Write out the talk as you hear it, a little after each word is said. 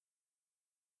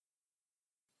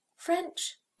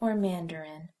French or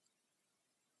Mandarin?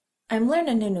 I'm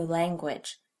learning a new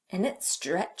language, and it's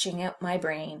stretching out my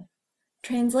brain.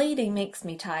 Translating makes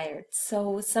me tired,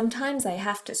 so sometimes I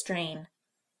have to strain.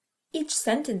 Each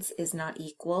sentence is not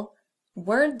equal,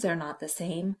 words are not the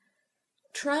same.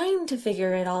 Trying to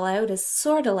figure it all out is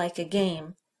sorta like a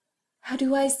game. How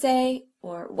do I say,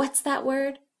 or what's that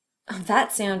word?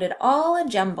 That sounded all a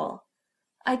jumble.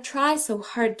 I try so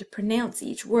hard to pronounce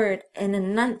each word and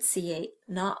enunciate,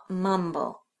 not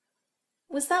mumble.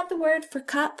 Was that the word for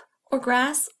cup, or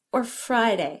grass, or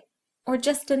Friday, or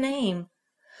just a name?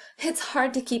 It's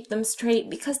hard to keep them straight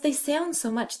because they sound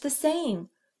so much the same.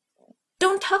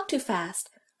 Don't talk too fast.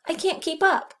 I can't keep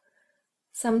up.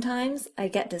 Sometimes I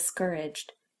get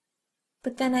discouraged.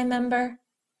 But then I remember,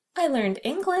 I learned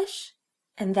English.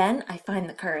 And then I find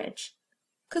the courage.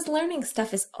 'Cause learning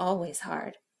stuff is always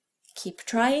hard. Keep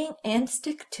trying and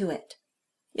stick to it.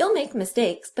 You'll make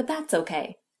mistakes, but that's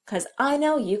okay, 'cause I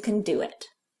know you can do it.